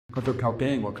Calc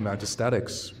gang, welcome back to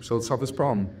statics. So let's solve this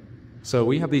problem. So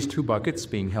we have these two buckets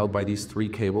being held by these three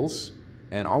cables,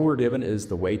 and all we're given is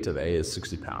the weight of A is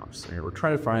 60 pounds. And we're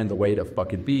trying to find the weight of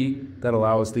bucket B that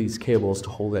allows these cables to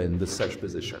hold it in this such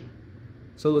position.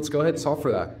 So let's go ahead and solve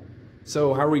for that.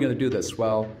 So how are we going to do this?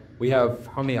 Well, we have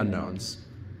how many unknowns?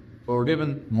 Well, we're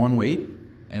given one weight,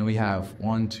 and we have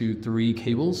 1, 2, 3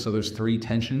 cables, so there's 3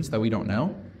 tensions that we don't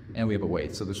know, and we have a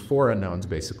weight. So there's 4 unknowns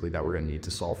basically that we're going to need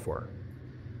to solve for.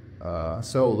 Where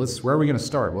are we going to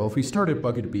start? Well, if we start at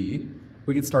bucket B,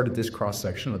 we can start at this cross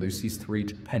section where there's these 3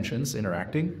 tensions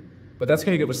interacting, but that's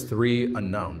going to give us 3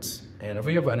 unknowns. And if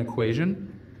we have an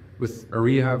equation or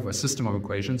we have a system of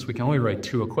equations, we can only write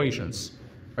 2 equations.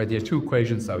 Right? The 2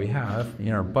 equations that we have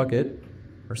in our bucket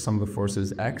are sum of the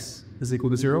forces X is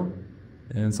equal to 0,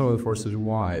 and sum of the forces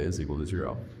Y is equal to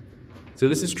 0. So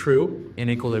this is true in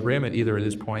equilibrium at either of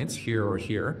these points, here or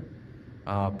here.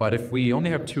 But if we only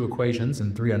have 2 equations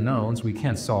and 3 unknowns, we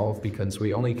can't solve because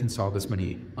we only can solve as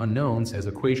many unknowns as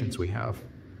equations we have.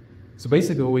 So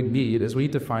basically what we need is we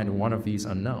need to find one of these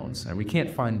unknowns, and we can't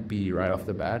find B right off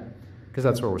the bat because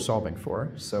that's what we're solving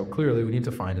for. So clearly we need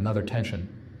to find another tension.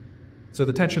 So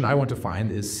the tension I want to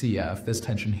find is CF, this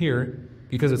tension here,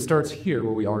 because it starts here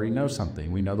where we already know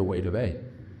something. We know the weight of A.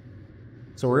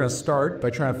 So we're going to start by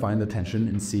trying to find the tension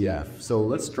in CF. So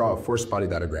let's draw a force body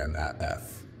diagram at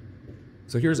F.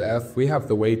 So here's F. We have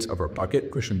the weight of our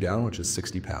bucket pushing down, which is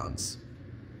 60 pounds.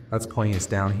 That's pulling us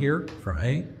down here from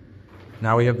A.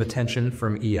 Now we have the tension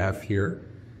from EF here.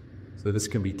 So this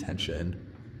can be tension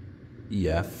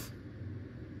EF.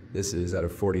 This is at a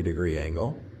 40-degree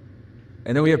angle.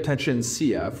 And then we have tension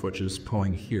CF, which is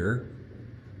pulling here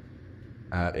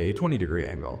at a 20-degree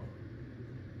angle.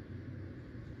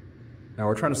 Now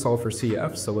we're trying to solve for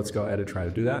CF, so let's go ahead and try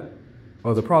to do that.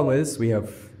 Well, the problem is we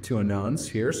have 2 unknowns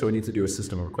here, so we need to do a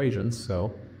system of equations.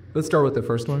 So let's start with the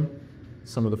first one.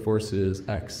 Sum of the forces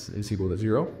X is equal to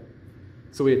 0.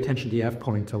 So we have tension EF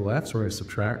pulling to the left, so we're going to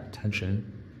subtract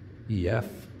tension EF.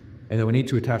 And then we need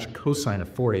to attach cosine of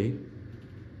 40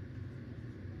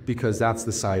 because that's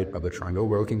the side of the triangle.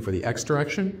 We're looking for the X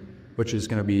direction, which is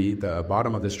going to be the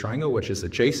bottom of this triangle, which is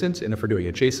adjacent. And if we're doing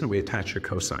adjacent, we attach a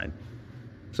cosine.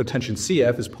 So tension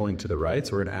CF is pulling to the right,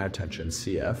 so we're going to add tension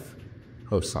CF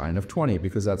cosine of 20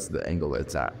 because that's the angle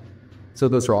it's at. So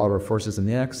those are all of our forces in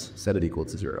the X, set it equal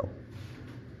to 0.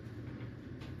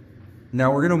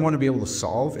 Now we're going to want to be able to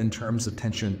solve in terms of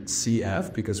tension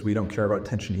CF because we don't care about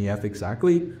tension EF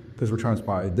exactly because we're trying to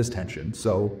find this tension.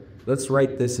 So let's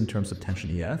write this in terms of tension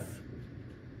EF.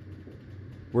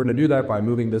 We're going to do that by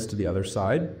moving this to the other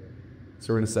side.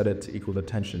 So we're going to set it to equal to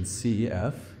tension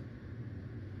CF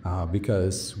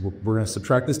because we're going to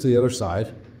subtract this to the other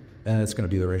side, and it's going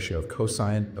to be the ratio of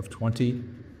cosine of 20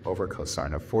 over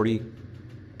cosine of 40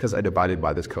 because I divided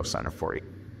by this cosine of 40.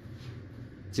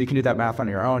 So you can do that math on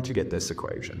your own to get this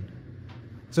equation.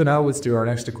 So now let's do our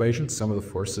next equation. Sum of the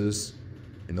forces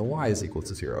in the Y is equal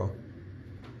to 0.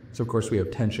 So of course we have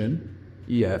tension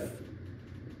EF,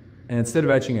 and instead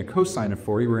of etching a cosine of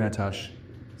 40, we're going to attach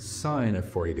sine of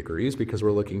 40 degrees because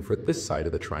we're looking for this side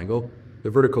of the triangle, the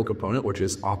vertical component, which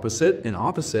is opposite, and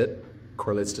opposite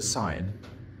correlates to sine.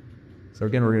 So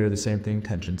again, we're going to do the same thing,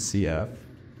 tension CF,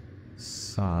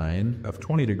 sine of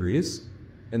 20 degrees,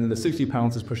 and then the 60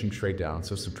 pounds is pushing straight down,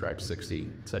 so subtract 60,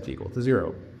 set to equal to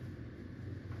 0.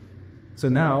 So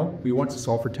now we want to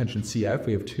solve for tension CF.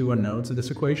 We have 2 unknowns in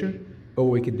this equation, but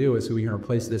what we can do is we can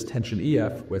replace this tension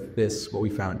EF with this, what we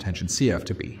found tension CF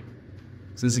to be.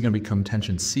 So this is going to become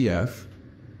tension CF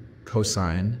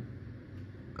cosine,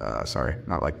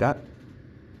 not like that.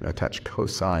 I'm going to attach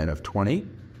cosine of 20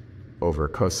 over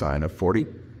cosine of 40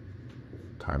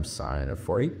 times sine of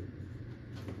 40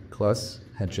 plus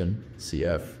tension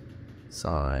CF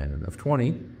sine of 20.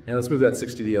 And let's move that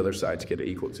 60 to the other side to get it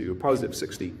equal to a positive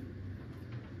 60.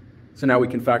 So now we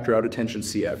can factor out a tension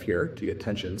CF here to get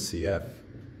tension CF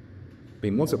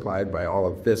being multiplied by all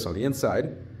of this on the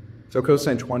inside. So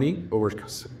cosine 20 over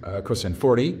cosine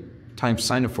 40 times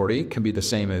sine of 40 can be the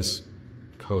same as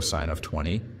cosine of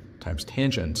 20 times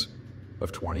tangent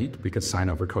of 20 because sine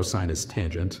over cosine is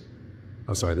tangent.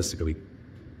 Oh, sorry, this is going to be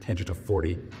tangent of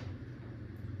 40.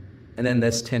 And then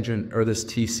this tangent, or this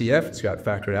TCF, it's got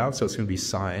factored out, so it's going to be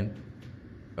sine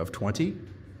of 20.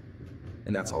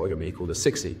 And that's all going to be equal to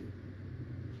 60.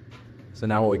 So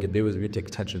now what we can do is we can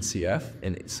take tension CF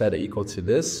and set it equal to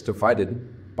this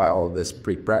divided by all of this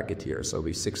bracket here. So it'll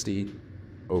be 60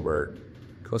 over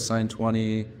cosine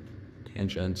 20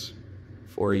 tangent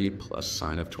 40 plus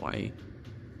sine of 20.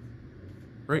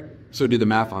 Right, so do the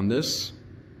math on this,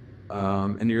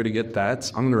 and you're going to get that.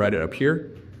 I'm going to write it up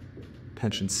here.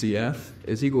 tension CF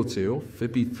is equal to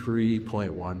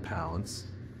 53.1 pounds.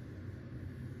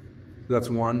 That's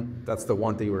the one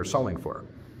that you were solving for.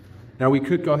 Now we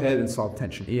could go ahead and solve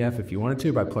tension EF if you wanted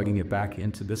to by plugging it back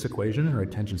into this equation, or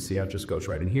tension CF just goes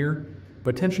right in here.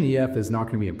 But tension EF is not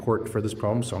going to be important for this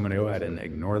problem, so I'm going to go ahead and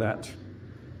ignore that.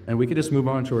 And we could just move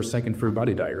on to our second free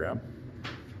body diagram.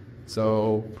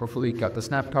 So hopefully you got the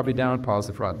snap copy down, pause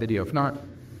the front video if not,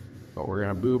 but we're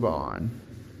going to move on.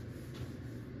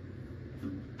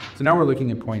 So now we're looking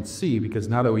at point C, because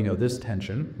now that we know this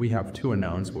tension, we have two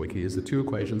unknowns, but we can use the two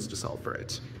equations to solve for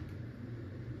it.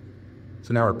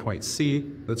 So now we're at point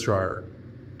C. Let's draw our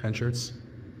tensions.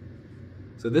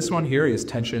 So this one here is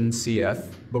tension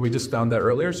CF, but we just found that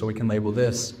earlier, so we can label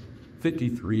this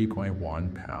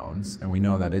 53.1 pounds, and we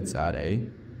know that it's at a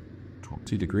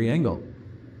 20-degree angle.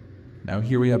 Now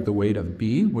here we have the weight of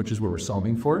B, which is what we're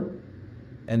solving for.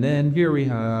 And then here we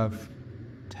have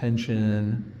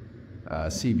tension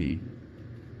CB,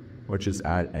 which is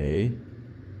at a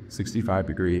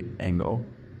 65-degree angle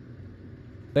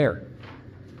there.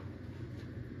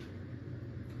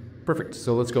 Perfect,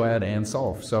 so let's go ahead and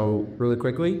solve. So really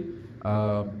quickly,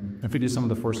 if we do some of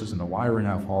the forces in the Y, we're gonna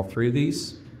have all three of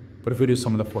these. But if we do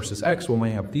some of the forces X, we'll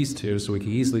only have these two, so we can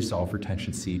easily solve for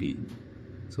tension CD.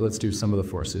 So let's do some of the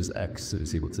forces. X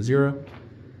is equal to 0.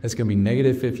 It's gonna be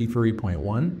negative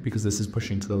 53.1 because this is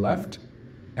pushing to the left.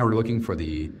 And we're looking for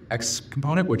the X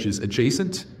component, which is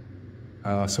adjacent.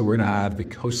 So we're gonna add the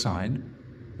cosine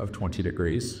of 20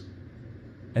 degrees.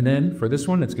 And then for this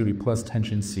one, it's gonna be plus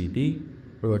tension CD.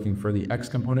 We're looking for the X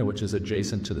component, which is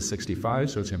adjacent to the 65,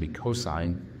 so it's gonna be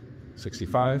cosine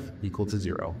 65 equal to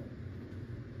 0.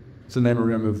 So then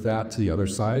we're gonna move that to the other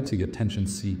side to get tension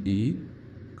CE.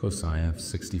 Cosine of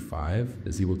 65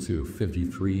 is equal to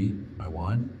 53 by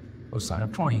 1 cosine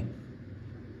of 20.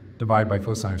 Divide by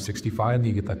cosine of 65, and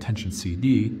you get that tension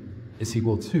CD is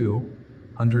equal to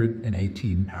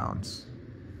 118 pounds.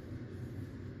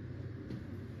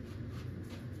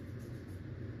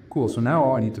 Cool, so now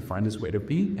all I need to find is weight of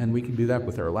B, and we can do that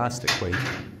with our last equation.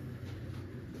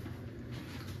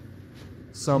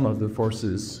 Sum of the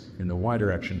forces in the Y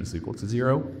direction is equal to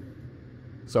 0.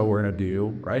 So we're gonna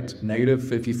do, right, negative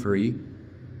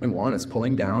 53.1 is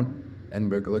pulling down, and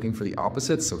we're looking for the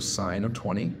opposite, so sine of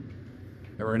 20.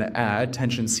 And we're gonna add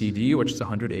tension CD, which is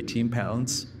 118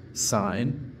 pounds,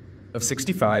 sine of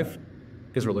 65,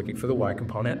 because we're looking for the Y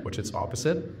component, which is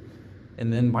opposite,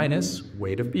 and then minus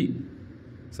weight of B.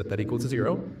 Set that equal to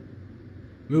 0.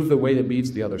 Move the weight of B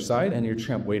to the other side, and your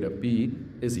champ weight of B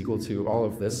is equal to all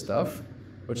of this stuff,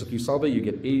 which if you solve it, you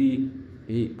get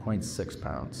 88.6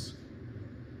 pounds.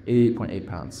 88.8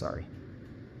 pounds, sorry.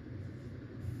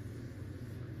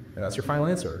 And that's your final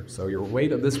answer. So your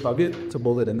weight of this bucket to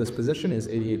hold it in this position is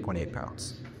 88.8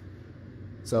 pounds.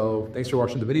 So thanks for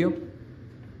watching the video.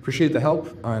 Appreciate the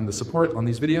help and the support on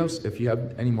these videos. If you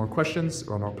have any more questions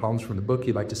or more problems from the book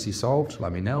you'd like to see solved,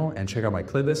 let me know, and check out my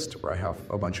playlist where I have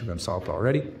a bunch of them solved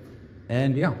already.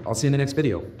 And yeah, I'll see you in the next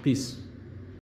video. Peace.